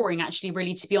in scoring, actually,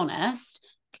 really, to be honest.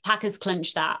 Packers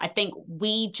clinch that. I think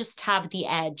we just have the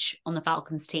edge on the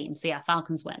Falcons team. So yeah,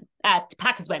 Falcons win.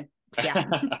 Packers win. So,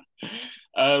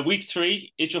 yeah. Week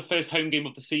three is your first home game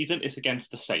of the season. It's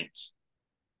against the Saints.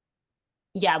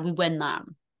 Yeah, we win that.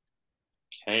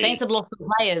 Okay. Saints have lost some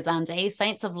players, Andy.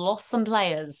 Saints have lost some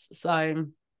players. So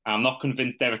I'm not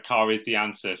convinced Derek Carr is the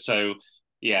answer. So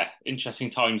yeah, interesting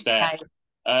times there.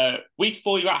 Week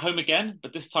four, you're at home again,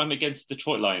 but this time against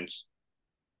Detroit Lions.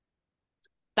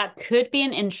 That could be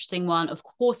an interesting one. Of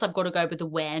course, I've got to go with the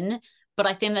win, but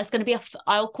I think that's going to be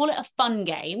I'll call it a fun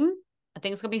game. I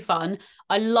think it's going to be fun.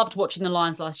 I loved watching the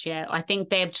Lions last year. I think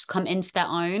they have just come into their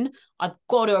own. I've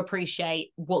got to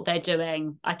appreciate what they're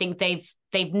doing. I think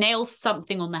they've nailed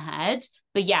something on the head.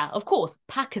 But yeah, of course,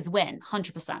 Packers win,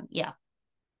 100%. Yeah.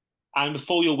 And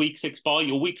before your week six bye,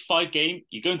 your week five game,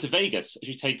 you're going to Vegas as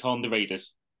you take on the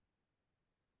Raiders.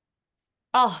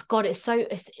 Oh God,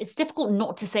 it's difficult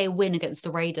not to say a win against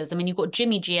the Raiders. I mean, you've got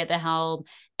Jimmy G at the helm.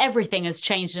 Everything has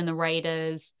changed in the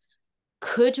Raiders.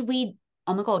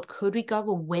 Oh my God, could we go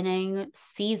a winning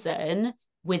season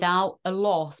without a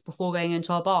loss before going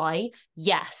into our bye?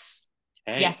 Yes.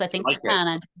 Okay. Yes, I think we can.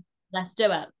 And let's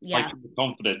do it. Yeah. Like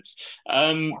confidence.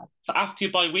 After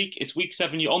your bye week, it's week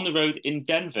seven. You're on the road in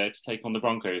Denver to take on the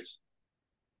Broncos.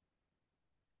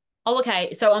 Oh,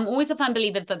 okay. So I'm always a fan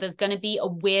believer that there's going to be a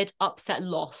weird upset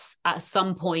loss at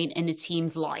some point in a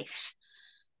team's life.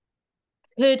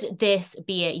 Could this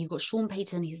be it? You've got Sean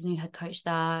Payton, he's the new head coach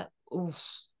there. Oof.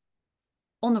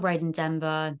 On the road in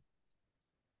Denver.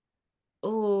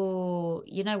 Oh,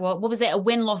 you know what? What was it? A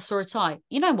win, loss, or a tie?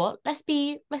 You know what? Let's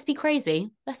be crazy.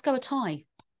 Let's go a tie.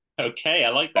 Okay, I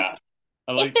like that.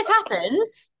 If this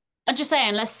happens, I'm just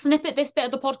saying, let's snippet this bit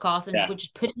of the podcast and we'll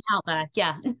just put it out there.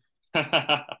 Yeah.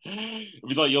 It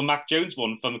was like your Mac Jones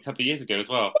one from a couple of years ago as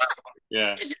well.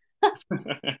 Yeah.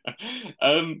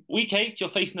 Week eight, you're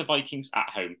facing the Vikings at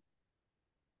home.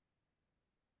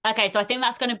 Okay, so I think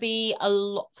that's going to be a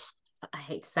lot. I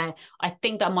hate to say it. I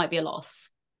think that might be a loss.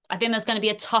 I think that's going to be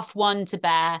a tough one to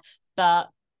bear, but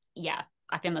yeah,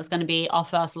 I think that's going to be our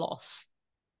first loss.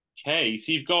 Okay,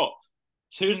 so you've got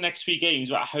two of the next three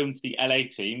games are at home to the LA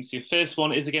team. So your first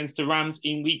one is against the Rams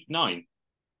in week 9.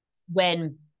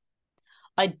 Win.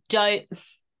 I don't.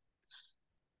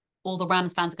 All the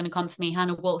Rams fans are going to come for me.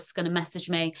 Hannah Waltz is going to message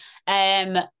me.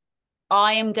 I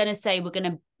am going to say we're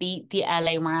going to beat the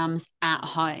LA Rams at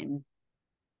home.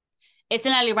 It's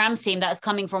an LA Rams team that's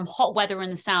coming from hot weather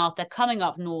in the south. They're coming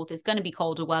up north. It's going to be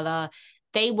colder weather.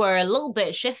 They were a little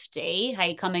bit shifty,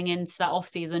 coming into that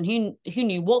offseason. Who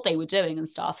knew what they were doing and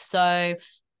stuff. So I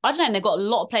don't know. They've got a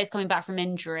lot of players coming back from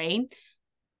injury.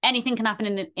 Anything can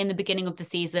happen in the beginning of the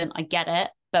season. I get it.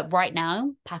 But right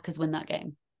now, Packers win that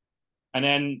game. And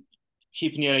then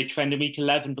keeping the LA trend in week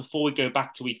 11 before we go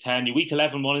back to week 10. Your week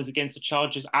 11 one is against the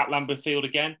Chargers at Lambeau Field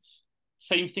again.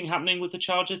 Same thing happening with the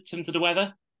Chargers in terms of the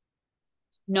weather?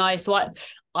 No, so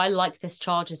I like this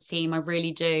Chargers team. I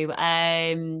really do.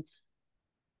 I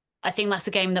think that's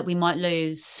a game that we might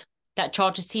lose. That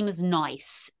Chargers team is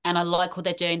nice, and I like what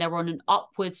they're doing. They're on an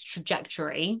upwards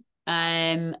trajectory.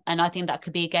 And I think that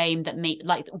could be a game that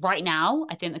right now,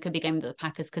 I think that could be a game that the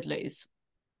Packers could lose.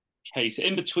 Okay, so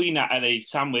in between that LA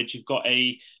sandwich, you've got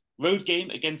a road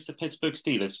game against the Pittsburgh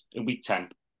Steelers in week 10.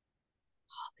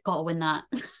 We've got to win that.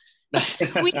 We have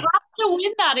to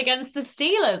win that against the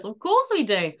Steelers. Of course we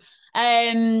do.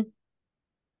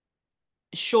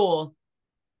 Sure.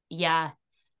 Yeah.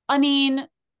 I mean,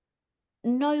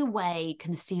 no way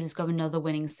can the Steelers go another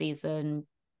winning season.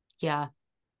 Yeah.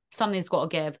 Something's got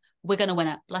to give. We're going to win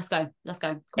it. Let's go.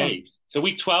 Come on. So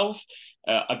week 12,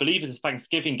 I believe, is a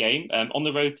Thanksgiving game on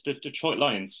the road to the Detroit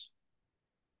Lions.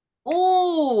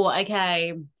 Oh,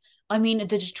 okay. I mean,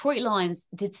 the Detroit Lions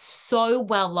did so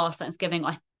well last Thanksgiving.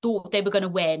 I thought they were going to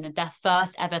win their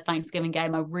first ever Thanksgiving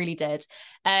game. I really did.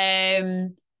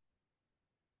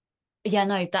 Yeah,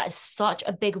 no, that is such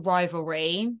a big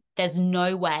rivalry. There's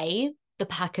no way the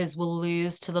Packers will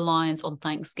lose to the Lions on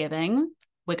Thanksgiving.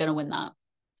 We're going to win that.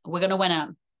 We're going to win it.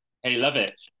 Hey, love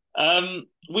it.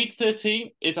 Week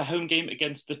 13 is a home game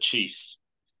against the Chiefs.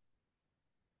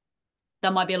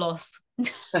 That might be a loss.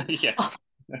 Yeah.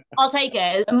 I'll take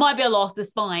it. It might be a loss.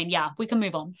 It's fine. Yeah, we can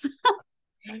move on.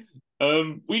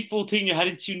 Week 14, you're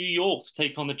heading to New York to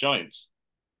take on the Giants.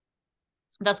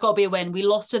 That's got to be a win. We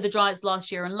lost to the Giants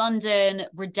last year in London.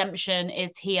 Redemption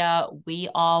is here. We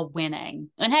are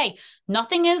winning. And hey,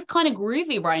 nothing is kind of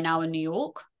groovy right now in New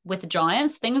York with the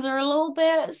Giants. Things are a little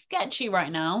bit sketchy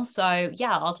right now. So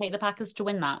yeah, I'll take the Packers to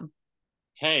win that.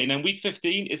 Okay, and then week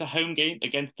 15 is a home game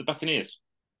against the Buccaneers.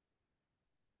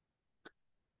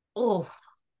 Oh,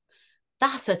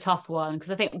 that's a tough one because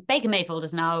I think Baker Mayfield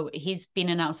he's been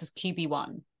announced as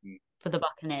QB1 for the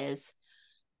Buccaneers.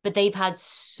 But they've had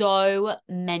so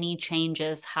many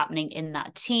changes happening in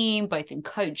that team, both in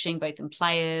coaching, both in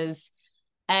players.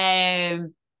 Battle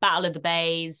of the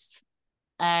Bays.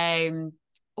 That's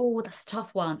a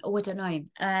tough one. Oh, I don't know.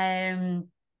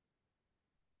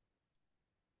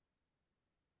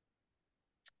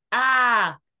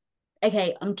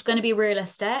 Okay, I'm going to be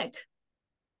realistic.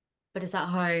 But is that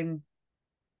home?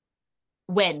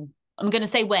 Win. I'm going to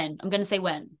say win.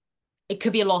 It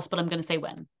could be a loss, but I'm going to say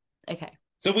win. Okay.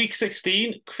 So week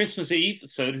 16, Christmas Eve.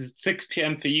 So this is 6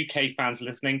 p.m. for UK fans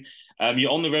listening. You're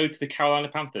on the road to the Carolina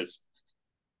Panthers.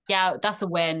 Yeah, that's a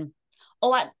win.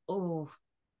 Yeah, no,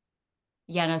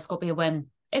 it's got to be a win.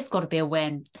 It's got to be a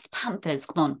win. It's the Panthers.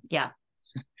 Come on. Yeah.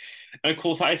 And of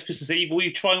course, that is Christmas Eve. Will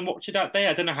you try and watch it that day?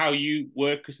 I don't know how you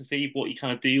work Christmas Eve, what you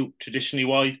kind of do traditionally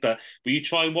wise, but will you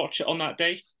try and watch it on that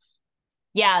day?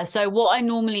 Yeah, so what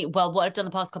I've done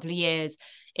the past couple of years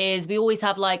is we always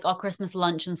have like our Christmas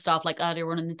lunch and stuff like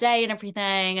earlier on in the day and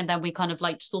everything. And then we kind of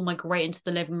like just all migrate into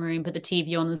the living room, put the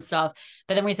TV on and stuff.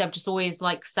 But then I've just always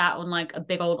like sat on like a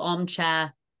big old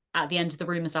armchair at the end of the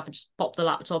room and stuff and just pop the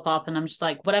laptop up and I'm just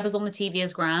like, whatever's on the TV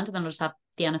is grand. And then I'll just have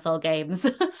the NFL games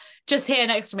just here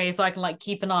next to me so I can like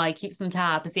keep some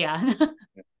tabs. Yeah.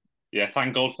 Yeah,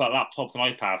 thank God for that laptops and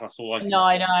iPads. That's all I can No,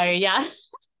 I know. Yeah.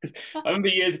 I remember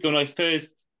years ago when I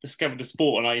first discovered the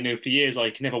sport, and for years I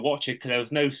could never watch it because there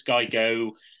was no Sky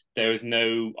Go, there was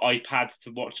no iPads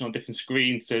to watch on different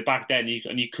screens. So back then,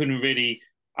 you couldn't really,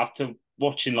 after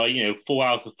watching 4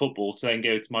 hours of football, so then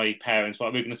go to my parents.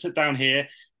 Right, we're going to sit down here.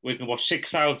 We're going to watch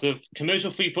 6 hours of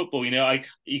commercial-free football.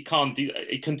 You couldn't do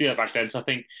that back then. So I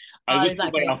think I wish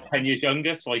exactly. I was 10 years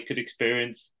younger, so I could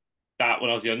experience that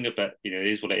when I was younger. But it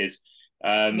is what it is.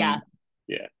 Yeah.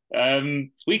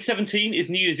 Week 17 is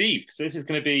New Year's Eve, so this is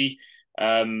going to be.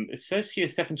 It says here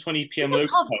 7:20 p.m. local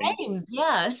time. Games,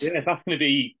 yeah. Yeah, that's going to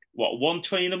be what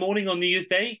 1:20 in the morning on New Year's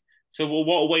Day. So,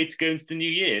 what a way to go into the new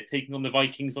year, taking on the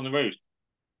Vikings on the road.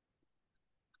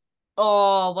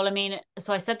 Oh, well, I mean,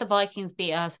 so I said the Vikings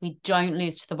beat us. We don't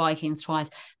lose to the Vikings twice,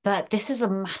 but this is a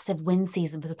massive win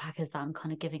season for the Packers that I'm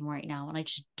kind of giving right now, and I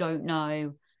just don't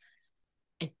know.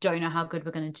 I don't know how good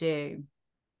we're going to do.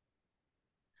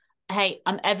 Hey,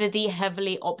 I'm ever the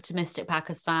heavily optimistic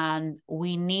Packers fan.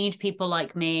 We need people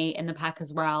like me in the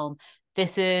Packers realm.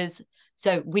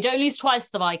 So we don't lose twice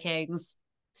to the Vikings,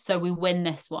 so we win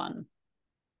this one.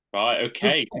 Right,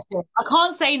 okay. I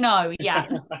can't say no. Yeah.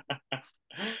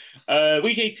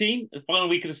 Week 18, the final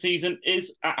week of the season,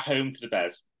 is at home to the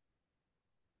Bears.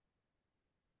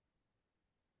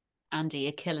 Andy,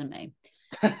 you're killing me.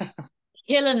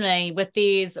 Killing me with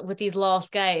these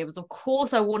last games. Of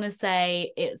course, I want to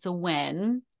say it's a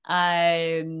win.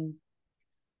 I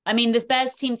mean, this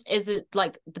Bears team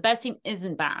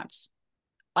isn't bad.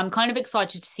 I'm kind of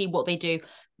excited to see what they do.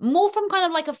 More from kind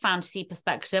of like a fantasy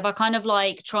perspective. I kind of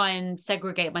like try and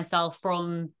segregate myself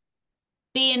from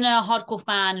being a hardcore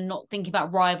fan and not thinking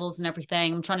about rivals and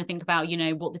everything. I'm trying to think about,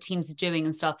 what the teams are doing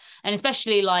and stuff. And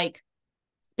especially like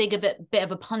bit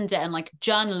of a pundit and like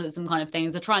journalism kind of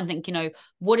things. I try and think,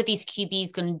 what are these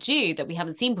QBs going to do that we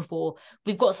haven't seen before?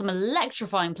 We've got some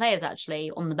electrifying players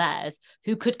actually on the Bears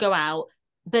who could go out,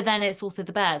 but then it's also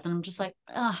the Bears. And I'm just like,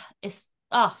 it's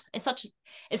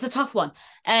a tough one.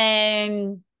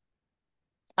 I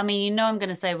mean, I'm going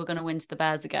to say we're going to win to the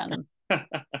Bears again.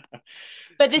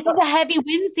 But this is a heavy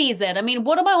win season. I mean,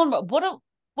 what am I on?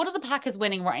 What are the Packers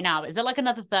winning right now? Is it like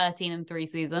another 13-3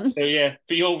 season? So yeah,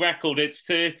 for your record, it's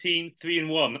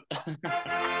 13-3-1.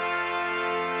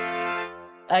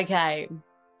 Okay.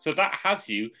 So that has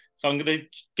you. So I'm going to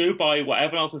go by what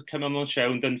everyone else has come on the show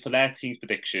and done for their team's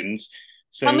predictions.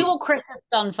 So tell me what Chris has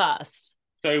done first.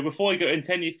 So before I go in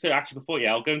 10 years, so actually before,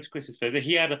 yeah, I'll go into Chris's first. So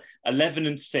he had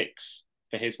 11-6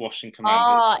 for his Washington Commanders.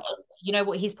 Ah, you know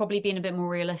what? He's probably been a bit more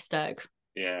realistic.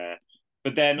 Yeah.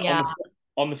 But then Yeah.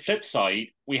 on the flip side,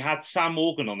 we had Sam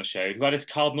Morgan on the show who had his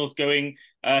Cardinals going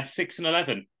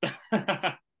 6-11.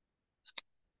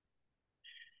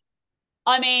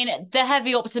 I mean, the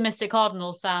heavy optimistic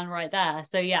Cardinals fan right there.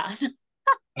 So yeah.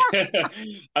 And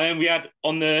then we had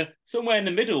on the somewhere in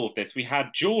the middle of this, we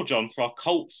had George on for our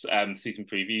Colts season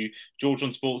preview. George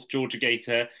on Sports, Georgia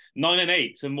Gator,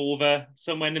 9-8, so more of a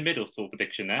somewhere in the middle sort of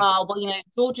prediction there. Well,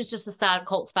 George is just a sad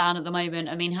Colts fan at the moment.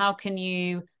 I mean, how can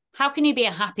you be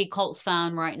a happy Colts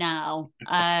fan right now?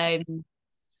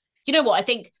 You know what? I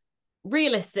think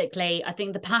realistically, I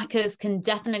think the Packers can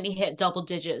definitely hit double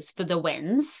digits for the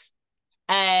wins.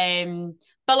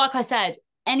 But like I said,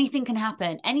 anything can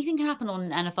happen. Anything can happen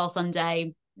on an NFL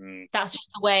Sunday. That's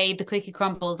just the way the cookie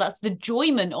crumbles. That's the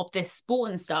enjoyment of this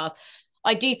sport and stuff.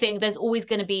 I do think there's always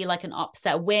going to be like an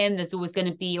upset win. There's always going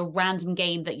to be a random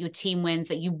game that your team wins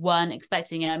that you weren't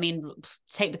expecting it. I mean,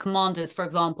 take the Commanders, for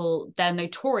example. They're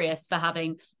notorious for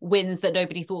having wins that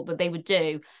nobody thought that they would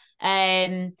do. But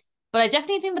I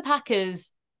definitely think the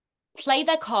Packers play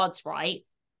their cards right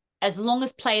as long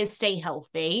as players stay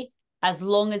healthy, as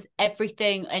long as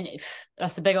everything, and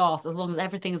that's a big ask, as long as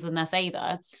everything is in their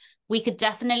favor, we could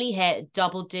definitely hit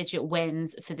double-digit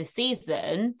wins for the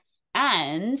season.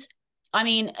 And I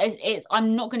mean,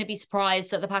 I'm not going to be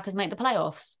surprised that the Packers make the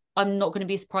playoffs. I'm not going to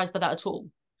be surprised by that at all.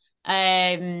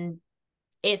 And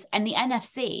the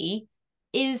NFC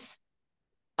is,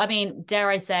 I mean, dare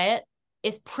I say it,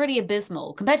 is pretty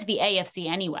abysmal compared to the AFC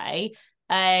anyway.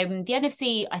 The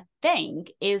NFC, I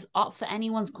think, is up for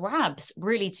anyone's grabs,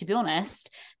 really, to be honest.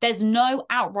 There's no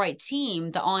outright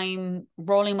team that I'm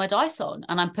rolling my dice on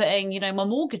and I'm putting, my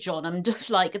mortgage on. I'm just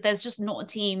like, there's just not a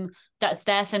team that's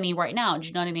there for me right now. Do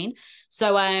you know what I mean?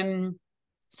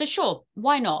 So sure,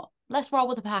 why not? Let's roll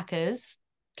with the Packers,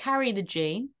 carry the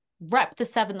G, rep the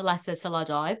seventh letter till I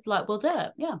die. Like, we'll do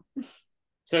it. Yeah.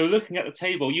 So looking at the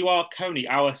table, you are currently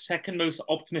our second most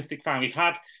optimistic fan. We've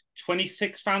had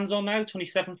 26 fans on now,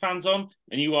 27 fans on,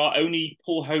 and you are only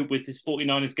Paul Hope with his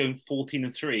 49ers going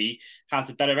 14-3, has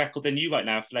a better record than you right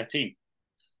now for their team.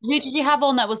 Who did you have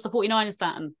on that was the 49ers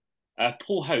fan?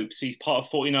 Paul Hope, so he's part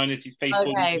of 49ers, he's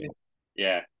faithful. Okay.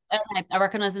 Yeah. Okay, I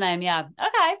recognize the name, yeah.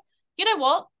 Okay. You know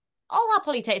what? I'll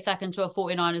happily take second to a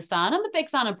 49ers fan. I'm a big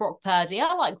fan of Brock Purdy.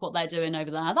 I like what they're doing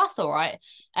over there. That's all right.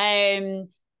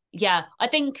 Yeah, I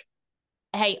think,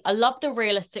 hey, I love the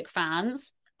realistic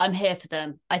fans. I'm here for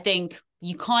them. I think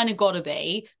you kind of got to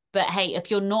be. But hey,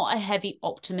 if you're not a heavy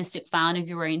optimistic fan of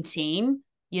your own team,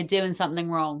 you're doing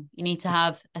something wrong. You need to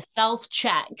have a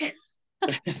self-check.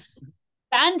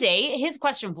 Andy, here's a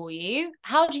question for you.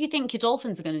 How do you think your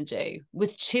Dolphins are going to do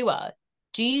with Tua?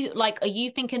 Are you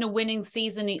thinking a winning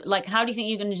season? Like, how do you think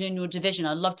you're going to do in your division?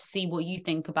 I'd love to see what you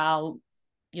think about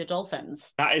your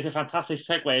Dolphins. That is a fantastic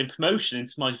segue and promotion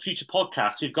into my future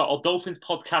podcast. We've got our Dolphins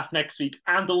podcast next week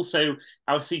and also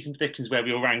our season predictions where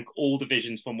we'll rank all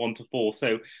divisions from 1 to 4.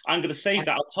 So I'm going to save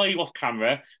that. I'll tell you off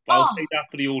camera, but I'll save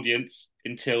that for the audience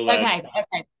until... Okay.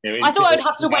 I thought I'd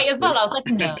have to wait as well. I was like,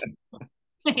 no.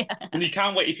 Yeah. And you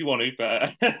can wait if you want to,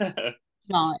 but...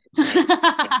 No.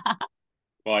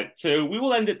 Right, so we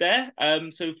will end it there.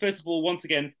 So first of all, once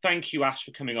again, thank you, Ash,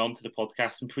 for coming on to the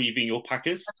podcast and previewing your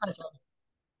Packers.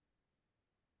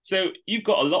 So you've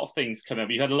got a lot of things coming up.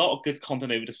 You've had a lot of good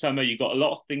content over the summer. You've got a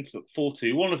lot of things to look forward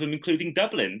to, one of them including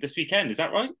Dublin this weekend. Is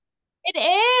that right? It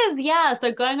is, yeah.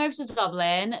 So going over to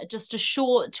Dublin, just a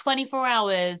short 24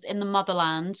 hours in the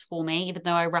motherland for me, even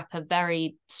though I rep a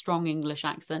very strong English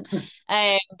accent.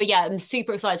 But yeah, I'm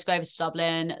super excited to go over to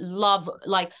Dublin.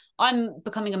 I'm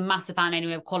becoming a massive fan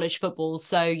anyway of college football.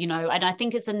 So, and I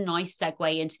think it's a nice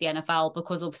segue into the NFL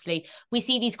because obviously we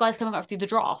see these guys coming up through the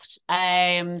draft. So,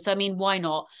 I mean, why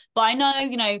not? But I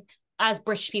know, as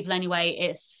British people anyway,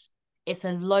 it's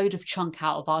a load of chunk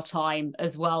out of our time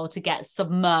as well to get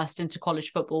submersed into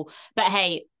college football. But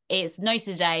hey, it's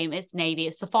Notre Dame, it's Navy,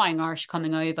 it's the Fighting Irish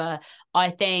coming over. I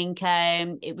think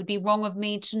it would be wrong of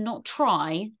me to not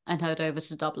try and head over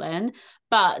to Dublin.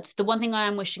 But the one thing I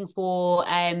am wishing for,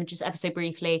 just ever so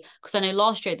briefly, because I know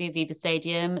last year at the Aviva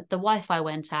Stadium, the Wi-Fi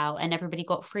went out and everybody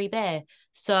got free beer.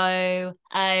 So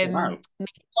Wow.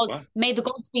 May the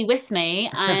gods be with me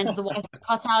and the Wi-Fi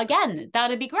cut out again.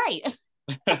 That'd be great.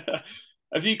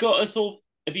 Have you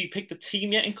picked a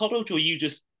team yet in college, or are you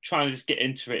just trying to get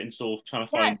into it and sort of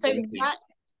trying to find...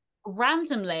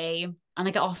 randomly, and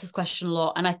I get asked this question a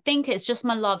lot. And I think it's just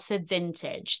my love for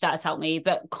vintage that has helped me,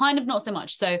 but kind of not so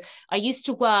much. So I used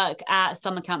to work at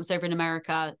summer camps over in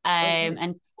America, and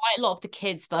quite a lot of the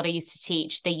kids that I used to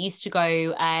teach, they used to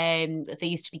go, they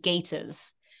used to be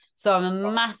Gators. So I'm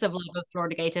a massive lover of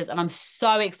Florida Gators, and I'm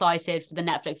so excited for the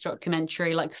Netflix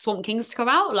documentary, like Swamp Kings, to come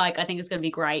out. Like, I think it's going to be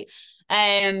great.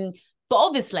 But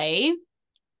obviously,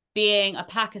 being a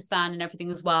Packers fan and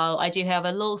everything as well, I do have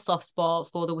a little soft spot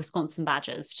for the Wisconsin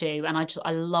Badgers too, and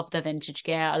I love their vintage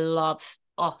gear. I love,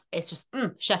 oh, it's just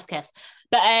chef's kiss.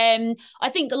 But I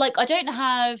think like I don't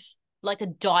have like a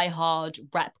diehard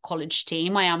rep college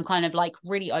team. I am kind of like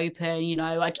really open, you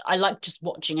know. I like just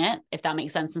watching it, if that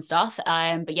makes sense and stuff.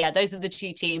 But yeah, those are the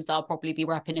two teams that I'll probably be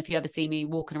repping if you ever see me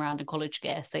walking around in college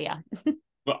gear. So yeah.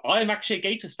 But I'm actually a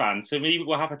Gators fan, so maybe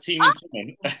we'll have a team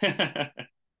in common.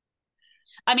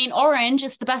 I mean, orange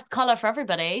is the best color for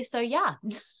everybody. So yeah.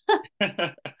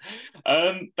 But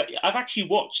I've actually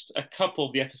watched a couple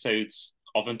of the episodes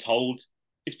of Untold.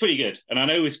 It's pretty good, and I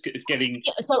know it's getting.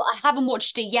 So I haven't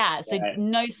watched it yet, so Yeah,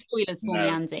 no spoilers for me, no,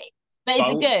 Andy. But is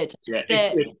it good? yeah, Is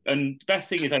it's it good. And the best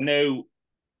thing is, I know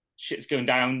shit's going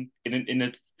down in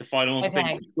the final thing.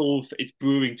 okay? It's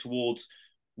brewing towards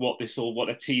what this or what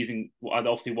they're teasing, and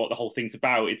obviously what the whole thing's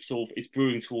about. It's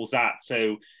brewing towards that.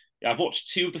 So yeah, I've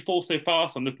watched two of the four so far,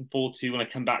 so I'm looking forward to when I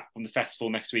come back from the festival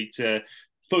next week to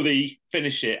fully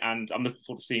finish it, and I'm looking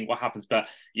forward to seeing what happens. But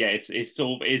yeah, it's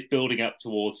sort of is building up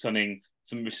towards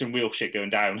some real shit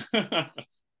going down.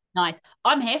 Nice.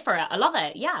 I'm here for it. I love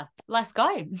it. Yeah, let's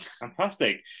go.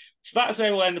 Fantastic. So that is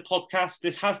where we'll end the podcast.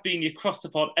 This has been your Across the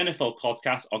Pod NFL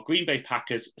podcast, our Green Bay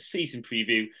Packers season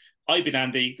preview. I've been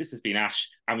Andy, this has been Ash,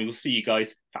 and we will see you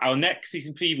guys for our next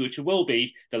season preview, which will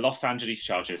be the Los Angeles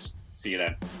Chargers. See you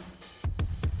then.